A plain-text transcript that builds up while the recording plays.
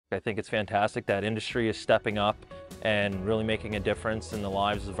I think it's fantastic that industry is stepping up and really making a difference in the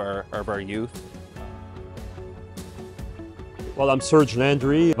lives of our youth. Well, I'm Serge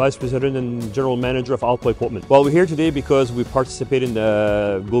Landry, Vice President and General Manager of A.L.P.A Equipment. Well, we're here today because we participate in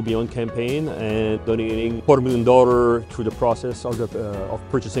the Go Beyond campaign and donating $250,000 through the process of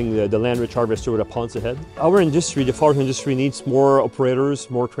purchasing the land-rich harvester with the ponds ahead. Our industry, the forest industry, needs more operators,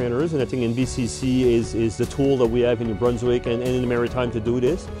 more trainers, and I think NBCC is the tool that we have in New Brunswick and in the Maritime to do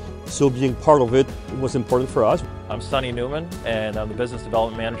this. So being part of it was important for us. I'm Sonny Newman, and I'm the Business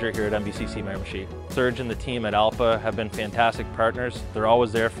Development Manager here at NBCC Miramichi. Serge and the team at A.L.P.A have been fantastic partners. They're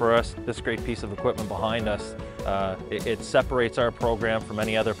always there for us. This great piece of equipment behind us, it separates our program from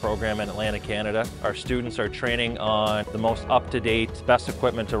any other program in Atlantic Canada. Our students are training on the most up-to-date, best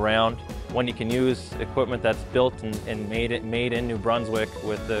equipment around. When you can use equipment that's built and made in New Brunswick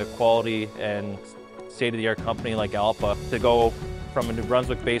with the quality and state-of-the-art company like A.L.P.A, to go from a New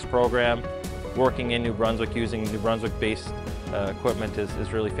Brunswick-based program, working in New Brunswick using New Brunswick-based equipment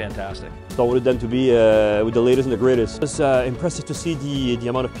is really fantastic. So I wanted them to be with the latest and the greatest. It was impressive to see the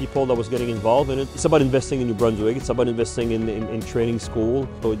amount of people that was getting involved in it. It's about investing in New Brunswick, it's about investing in training school,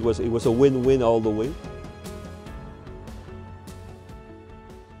 so it was a win-win all the way.